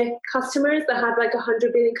 100 customers that have like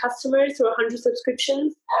 100 billion customers or 100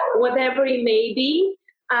 subscriptions, whatever it may be.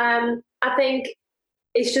 I think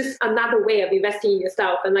it's just another way of investing in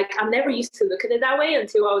yourself. And like, I never used to look at it that way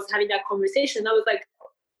until I was having that conversation. I was like,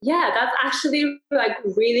 yeah, that's actually like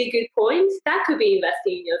really good point. That could be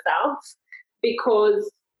investing in yourself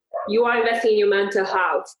because you are investing in your mental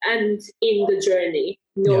health and in the journey,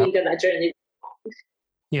 knowing that journey.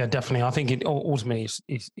 Yeah, definitely. I think it ultimately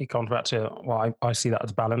it comes back to, well, I see that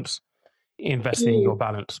as balance, investing in your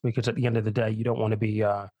balance, because at the end of the day, you don't want to be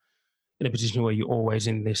in a position where you're always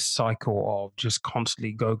in this cycle of just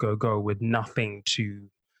constantly go with nothing to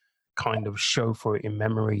kind of show for it in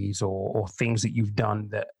memories or things that you've done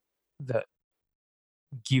that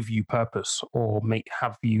give you purpose or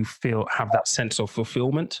have that sense of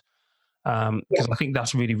fulfillment. Because I think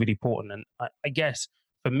that's really, really important. And I guess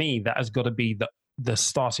for me, that has got to be the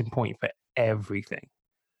starting point for everything.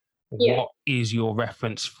 What is your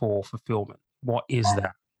reference for fulfillment? What is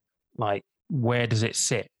that? Like, where does it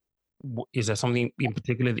sit? Is there something in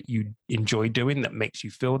particular that you enjoy doing that makes you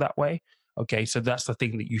feel that way? Okay, so that's the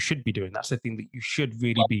thing that you should be doing. That's the thing that you should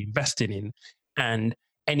really be investing in. And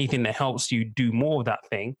anything that helps you do more of that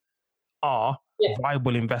thing are Yeah.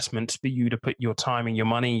 viable investments for you to put your time and your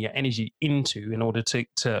money and your energy into in order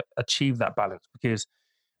to achieve that balance. Because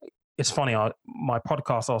it's funny, my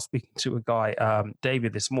podcast, I was speaking to a guy,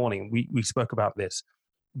 David, this morning. We spoke about this.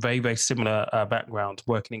 Very, very similar background,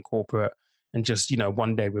 working in corporate. And just,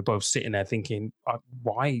 one day we're both sitting there thinking,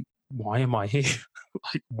 why am I here?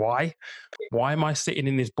 Like, why am I sitting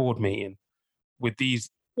in this board meeting with these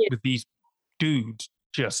Yeah. dudes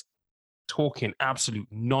just talking absolute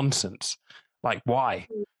nonsense? Like, why?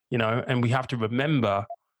 And we have to remember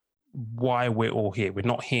why we're all here. We're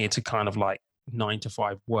not here to kind of like 9 to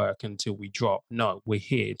 5 work until we drop. No, we're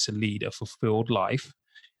here to lead a fulfilled life,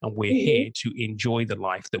 and we're here to enjoy the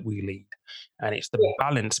life that we lead. And it's the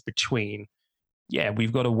balance between,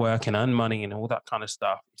 we've got to work and earn money and all that kind of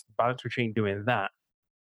stuff. It's the balance between doing that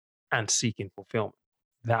and seeking fulfillment.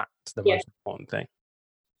 That's the most important thing.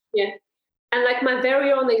 Yeah. And like my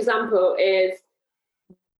very own example is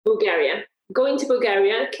Bulgaria. Going to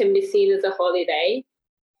Bulgaria can be seen as a holiday.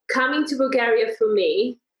 Coming to Bulgaria for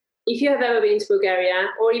me, if you have ever been to Bulgaria,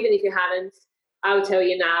 or even if you haven't, I'll tell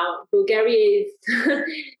you now, Bulgaria is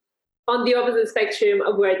on the opposite spectrum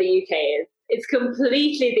of where the UK is. It's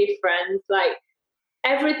completely different. Like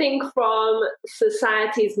everything from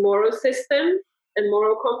society's moral system and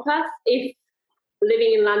moral compass. If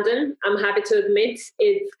living in London, I'm happy to admit,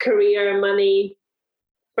 it's career, money,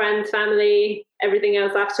 friends, family, everything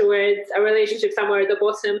else afterwards, a relationship somewhere at the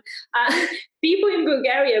bottom. People in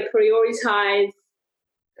Bulgaria prioritize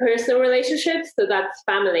personal relationships, so that's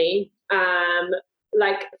family,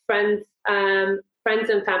 like friends and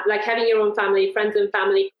family, like having your own family, friends and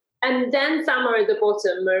family, and then somewhere at the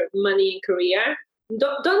bottom are money and career.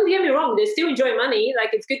 Don't get me wrong, they still enjoy money,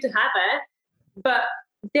 like it's good to have it, but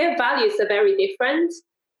their values are very different.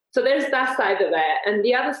 So there's that side of it, and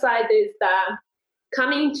the other side is that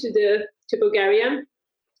coming to Bulgaria,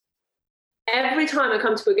 every time I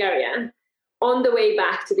come to Bulgaria, on the way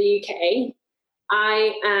back to the UK,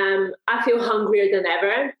 I feel hungrier than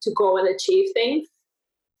ever to go and achieve things,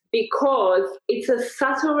 because it's a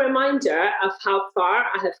subtle reminder of how far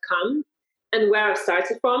I have come and where I've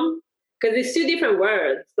started from, because it's two different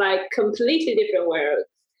worlds, like completely different worlds.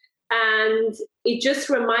 And it just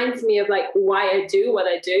reminds me of like why I do what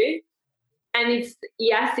I do. And it's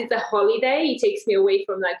a holiday. It takes me away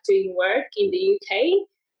from like doing work in the UK,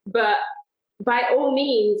 but by all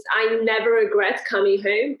means, I never regret coming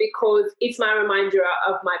home, because it's my reminder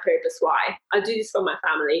of my purpose why. I do this for my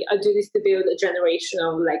family. I do this to build a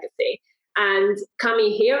generational legacy. And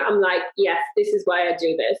coming here, I'm like, yes, this is why I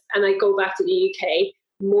do this. And I go back to the UK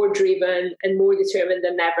more driven and more determined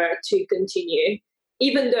than ever to continue.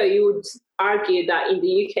 Even though you would argue that in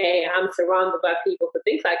the UK, I'm surrounded by people who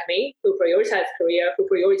think like me, who prioritize career, who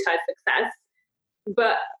prioritize success.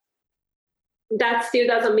 But that still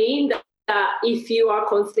doesn't mean that if you are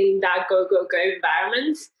constantly in that go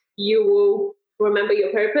environment, you will remember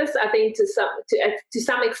your purpose. I think to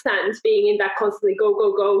some extent, being in that constantly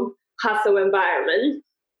go hustle environment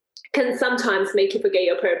can sometimes make you forget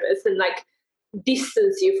your purpose and like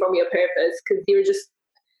distance you from your purpose, because you're just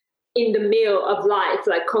in the middle of life,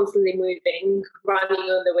 like constantly moving, running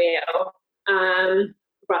on the wheel,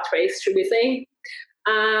 rat race, should we say.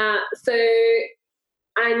 So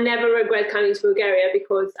I never regret coming to Bulgaria,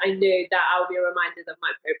 because I know that I'll be reminded of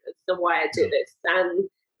my purpose and why I do this, and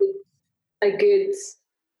a good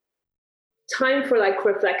time for like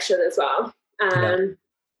reflection as well.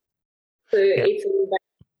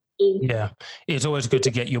 It's always good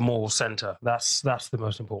to get your moral center. That's the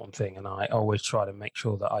most important thing, and I always try to make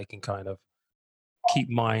sure that I can kind of keep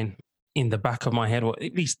mine in the back of my head, or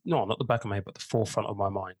at least not the back of my head, but the forefront of my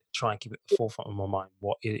mind. Try and keep it at the forefront of my mind.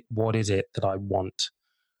 What is it that I want,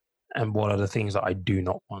 and what are the things that I do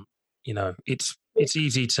not want? It's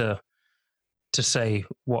easy to say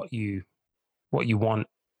what you want.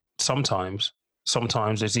 Sometimes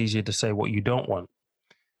it's easier to say what you don't want.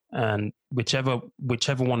 And whichever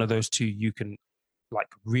one of those two you can like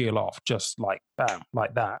reel off, just like bam,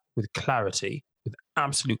 like that, with clarity, with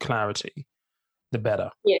absolute clarity, the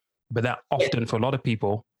better. Yeah. But that often for a lot of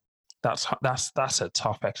people, that's a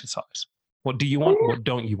tough exercise. What do you want? What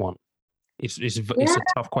don't you want? It's a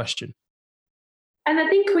tough question. And I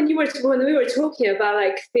think when we were talking about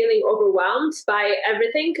like feeling overwhelmed by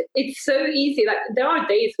everything, it's so easy. Like there are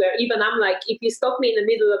days where even I'm like, if you stop me in the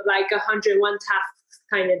middle of like 101 tasks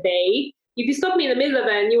kind of day, if you stop me in the middle of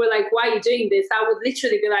it and you were like, why are you doing this? I would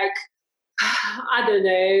literally be like, I don't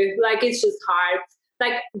know, like it's just hard.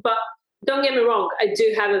 like, but don't get me wrong, I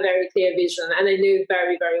do have a very clear vision and I know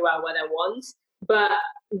very, very well what I want. But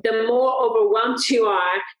the more overwhelmed you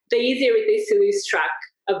are, the easier it is to lose track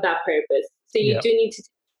of that purpose. So you do need to take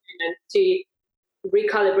a moment to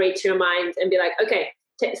recalibrate your mind and be like, okay,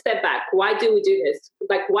 step back. Why do we do this?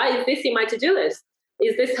 Like, why is this in my to-do list?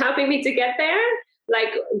 Is this helping me to get there?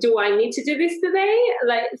 Like, do I need to do this today?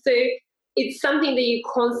 Like, so it's something that you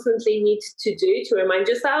constantly need to do to remind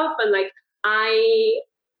yourself. And like,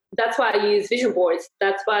 that's why I use vision boards.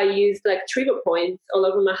 That's why I use like trigger points all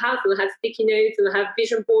over my house, and I have sticky notes and I have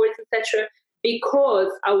vision boards, etc.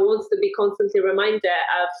 Because I want to be constantly reminded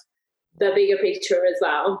of the bigger picture as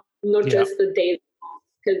well, not just the daily.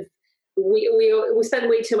 Because we spend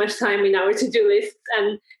way too much time in our to-do lists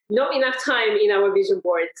and not enough time in our vision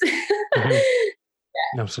boards.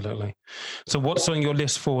 Absolutely. So what's on your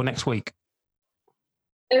list for next week?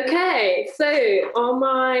 Okay, so on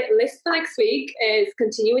my list for next week is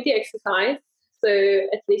continue with the exercise. So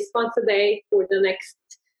at least once a day for the next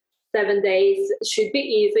 7 days should be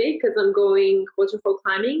easy because I'm going waterfall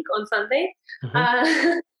climbing on Sunday.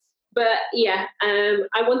 But yeah,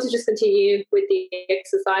 I want to just continue with the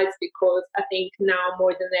exercise because I think now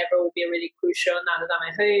more than ever will be really crucial now that I'm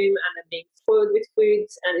at home and I'm being spoiled with food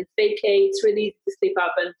and it's vacay. It's really easy to slip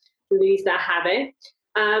up and lose that habit.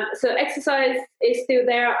 So exercise is still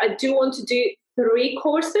there. I do want to do 3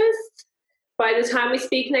 courses by the time we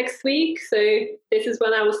speak next week. So this is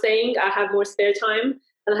when I was saying I have more spare time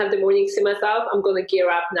and I have the mornings to myself. I'm going to gear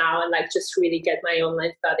up now and like just really get my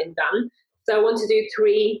online studying done. So I want to do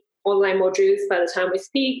 3 online modules by the time we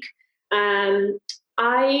speak.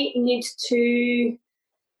 I need to,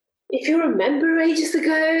 if you remember ages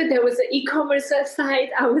ago, there was an e-commerce website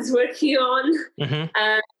I was working on.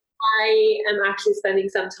 I am actually spending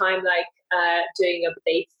some time like doing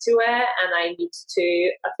updates to it, and I need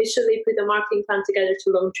to officially put a marketing plan together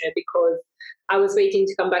to launch it because I was waiting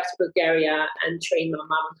to come back to Bulgaria and train my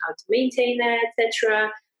mom on how to maintain it,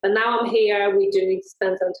 etc. But now I'm here, we do need to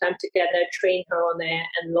spend some time together, train her on it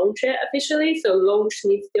and launch it officially. So launch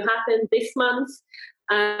needs to happen this month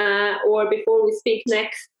or before we speak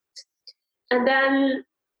next. And then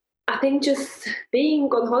I think just being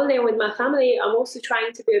on holiday with my family, I'm also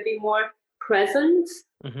trying to be a bit more present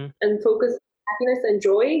and focus on happiness and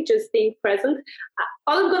joy, just being present.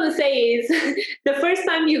 All I'm going to say is the first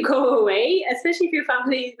time you go away, especially if your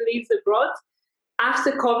family lives abroad,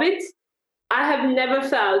 after COVID, I have never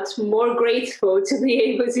felt more grateful to be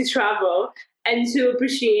able to travel and to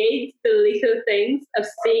appreciate the little things of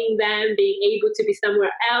seeing them, being able to be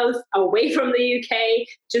somewhere else, away from the UK,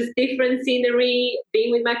 just different scenery,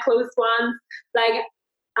 being with my close ones. Like,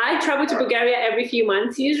 I travel to Bulgaria every few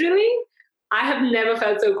months usually. I have never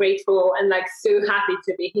felt so grateful and like so happy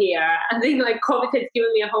to be here. I think like COVID has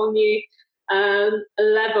given me a whole new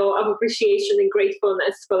level of appreciation and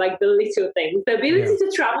gratefulness for like the little things, the ability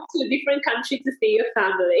to travel to a different country to see your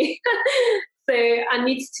family. So I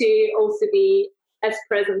need to also be as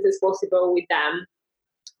present as possible with them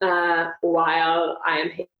while I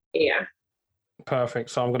am here. Perfect.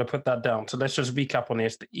 So I'm going to put that down. So let's just recap on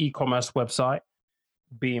this. The e-commerce website,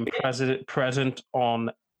 being present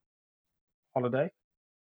on holiday.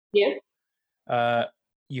 Yeah.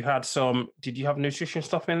 You had did you have nutrition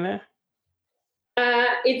stuff in there?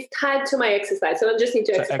 It's tied to my exercise, so I just need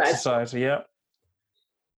to exercise. Yeah.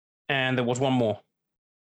 And there was one more.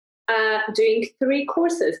 Doing 3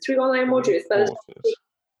 courses, 3 online modules.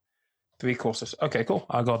 3 courses. Okay, cool.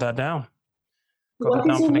 I got that down. Got that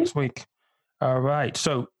down for next week. All right.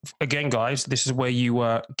 So again, guys, this is where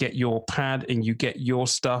you get your pad and you get your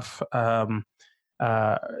stuff to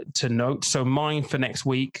note. So mine for next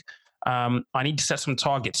week, I need to set some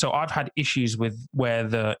targets. So I've had issues with where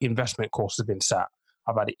the investment course has been sat.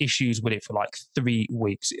 I've had issues with it for like 3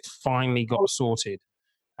 weeks. It finally got sorted,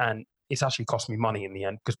 and it's actually cost me money in the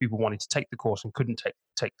end because people wanted to take the course and couldn't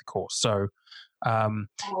take the course. So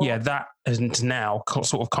that has now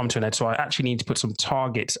sort of come to an end. So I actually need to put some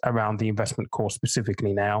targets around the investment course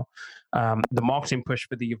specifically now. The marketing push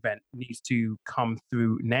for the event needs to come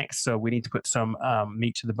through next. So we need to put some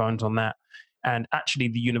meat to the bones on that. And actually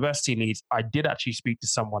the university leads, I did actually speak to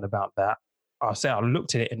someone about that. I'll say I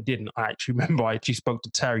looked at it and didn't. I actually remember I actually spoke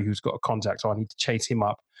to Terry, who's got a contact. So I need to chase him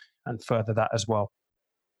up and further that as well.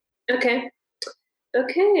 Okay.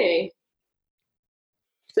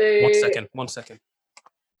 So 1 second.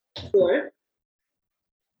 Sure.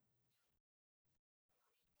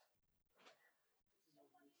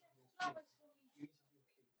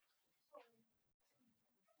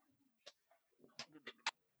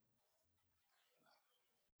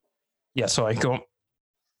 Yeah, sorry, go on.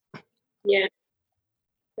 Yeah.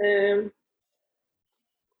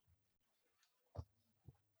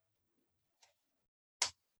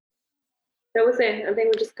 That was it. I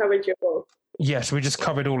think we just covered your goals. Yes, we just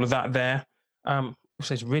covered all of that there. So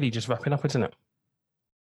it's really just wrapping up, isn't it?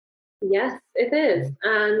 Yes, it is.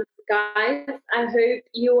 And guys, I hope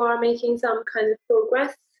you are making some kind of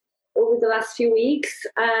progress over the last few weeks.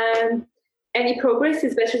 Any progress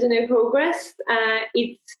is better than no progress.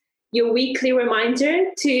 It's your weekly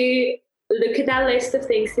reminder to look at that list of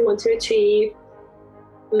things you want to achieve,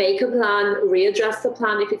 make a plan, readjust the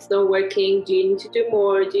plan if it's not working. Do you need to do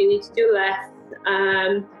more? Do you need to do less?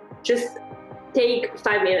 Just take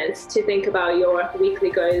 5 minutes to think about your weekly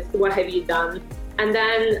goals. What have you done? And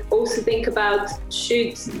then also think about,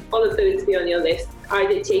 should all of those be on your list? Are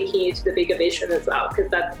they taking you to the bigger vision as well? Because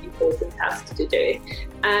that's an important task to do.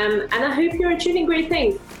 And I hope you're achieving great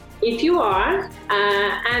things. If you are,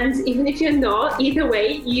 and even if you're not, either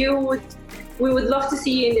way, we would love to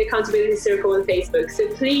see you in the Accountability Circle on Facebook. So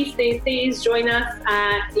please join us.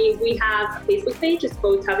 We have a Facebook page. It's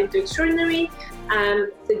called Tap Into Extraordinary.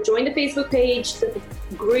 So join the Facebook page. The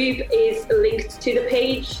group is linked to the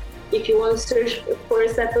page. If you want to search for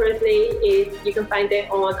it separately, you can find it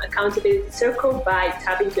on Accountability Circle by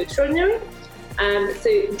Tap Into Extraordinary.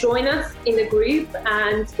 So join us in the group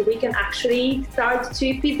and we can actually start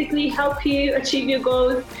to physically help you achieve your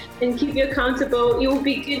goals and keep you accountable. It will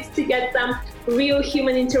be good to get some real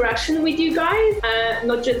human interaction with you guys,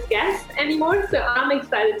 not just guests anymore. So I'm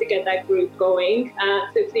excited to get that group going.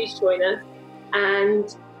 So please join us.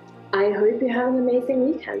 And I hope you have an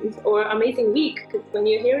amazing weekend or amazing week, because when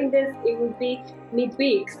you're hearing this, it would be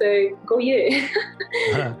midweek. So go you.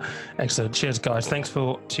 Excellent. Cheers, guys. Thanks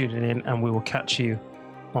for tuning in, and we will catch you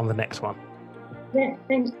on the next one. Yeah,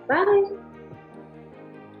 thanks. Bye.